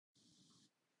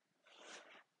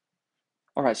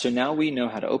All right, so now we know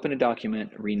how to open a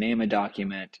document, rename a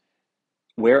document,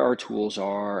 where our tools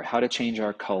are, how to change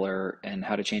our color, and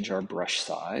how to change our brush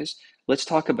size. Let's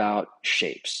talk about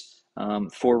shapes.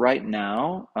 For right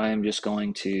now, I'm just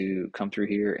going to come through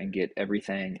here and get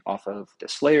everything off of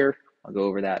this layer. I'll go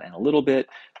over that in a little bit.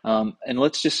 And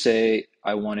let's just say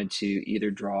I wanted to either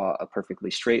draw a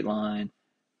perfectly straight line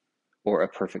or a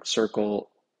perfect circle.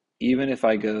 Even if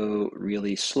I go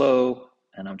really slow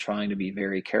and I'm trying to be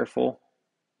very careful,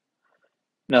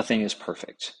 nothing is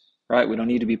perfect, right? We don't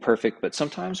need to be perfect, but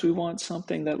sometimes we want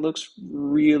something that looks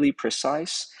really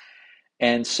precise.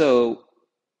 And so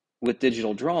with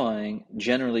digital drawing,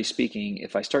 generally speaking,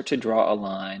 if I start to draw a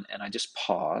line and I just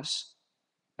pause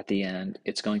at the end,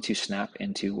 it's going to snap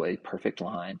into a perfect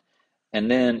line. And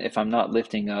then if I'm not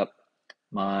lifting up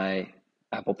my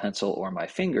Apple Pencil or my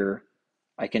finger,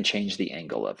 I can change the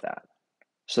angle of that.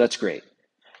 So that's great.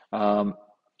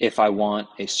 If I want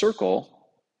a circle,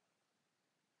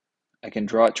 I can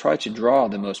try to draw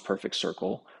the most perfect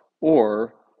circle,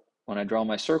 or when I draw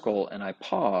my circle and I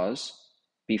pause,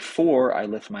 before I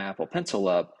lift my Apple Pencil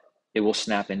up, it will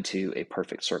snap into a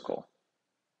perfect circle.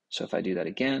 So if I do that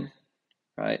again,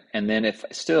 right? And then if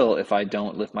I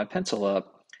don't lift my pencil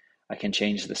up, I can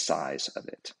change the size of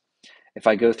it. If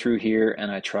I go through here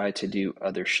and I try to do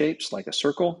other shapes like a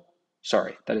circle,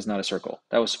 sorry, that is not a circle.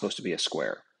 That was supposed to be a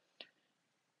square.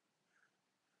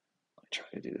 Let me try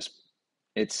to do this.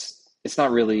 It's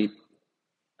not really,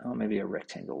 oh, maybe a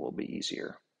rectangle will be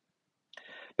easier.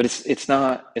 But it's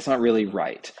not really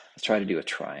right. Let's try to do a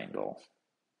triangle.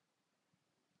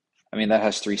 I mean, that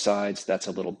has three sides. That's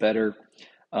a little better.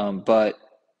 But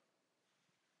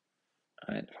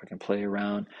if I can play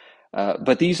around.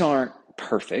 But these aren't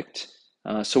perfect.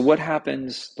 So what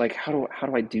happens, like how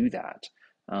do I do that?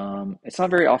 It's not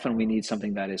very often we need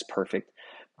something that is perfect.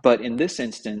 But in this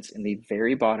instance, in the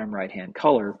very bottom right-hand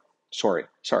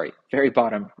very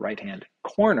bottom right-hand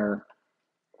corner,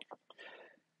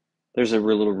 there's a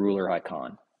little ruler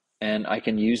icon. And I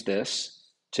can use this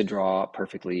to draw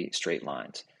perfectly straight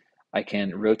lines. I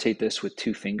can rotate this with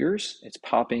two fingers. It's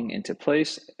popping into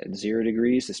place at 0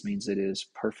 degrees. This means it is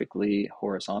perfectly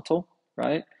horizontal,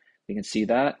 right? You can see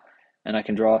that. And I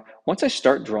can draw. Once I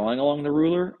start drawing along the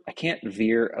ruler, I can't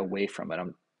veer away from it.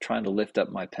 I'm trying to lift up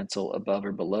my pencil above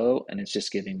or below, and it's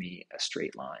just giving me a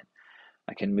straight line.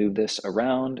 I can move this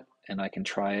around, and I can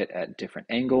try it at different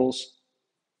angles,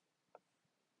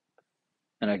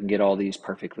 and I can get all these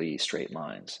perfectly straight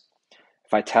lines.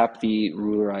 If I tap the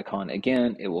ruler icon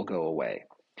again, it will go away.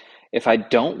 If I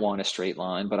don't want a straight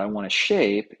line, but I want a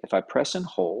shape, if I press and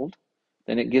hold,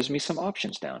 then it gives me some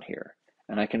options down here.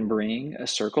 And I can bring a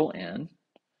circle in,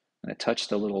 and I touch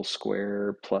the little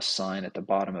square plus sign at the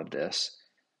bottom of this,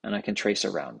 and I can trace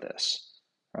around this,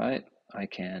 right? I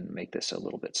can make this a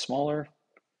little bit smaller,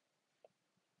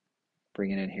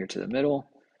 bring it in here to the middle,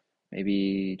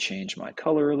 maybe change my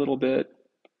color a little bit.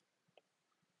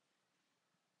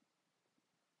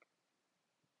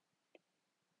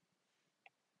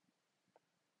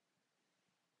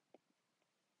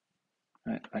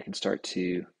 Right, I can start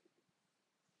to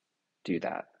do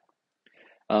that.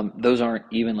 Those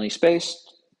aren't evenly spaced,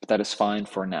 but that is fine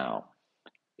for now.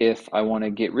 If I want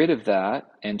to get rid of that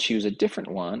and choose a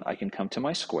different one, I can come to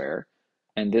my square,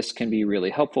 and this can be really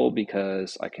helpful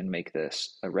because I can make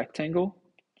this a rectangle.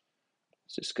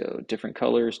 Let's just go different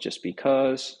colors just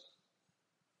because.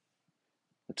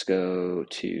 Let's go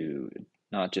to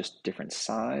not just different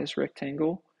size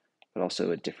rectangle, but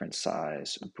also a different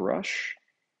size brush.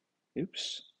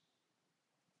 Oops.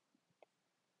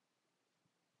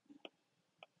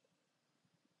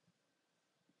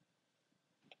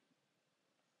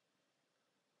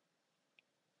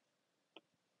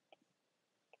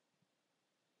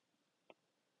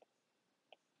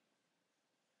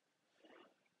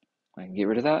 I can get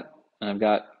rid of that, and I've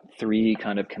got three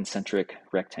kind of concentric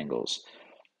rectangles.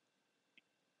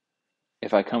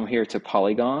 If I come here to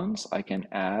polygons, I can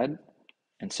add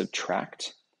and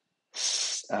subtract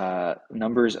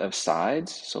numbers of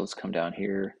sides. So let's come down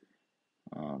here,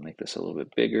 make this a little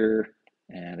bit bigger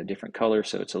and a different color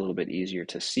so it's a little bit easier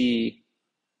to see.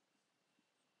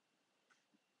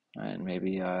 And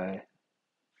maybe I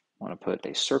want to put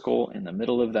a circle in the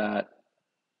middle of that.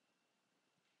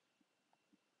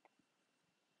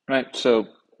 Right, so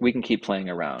we can keep playing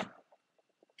around.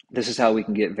 This is how we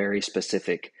can get very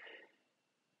specific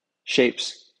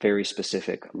shapes, very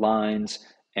specific lines,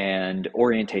 and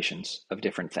orientations of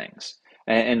different things.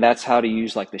 And that's how to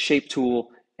use like the shape tool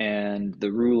and the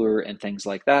ruler and things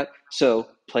like that. So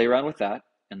play around with that,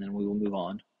 and then we will move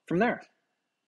on from there.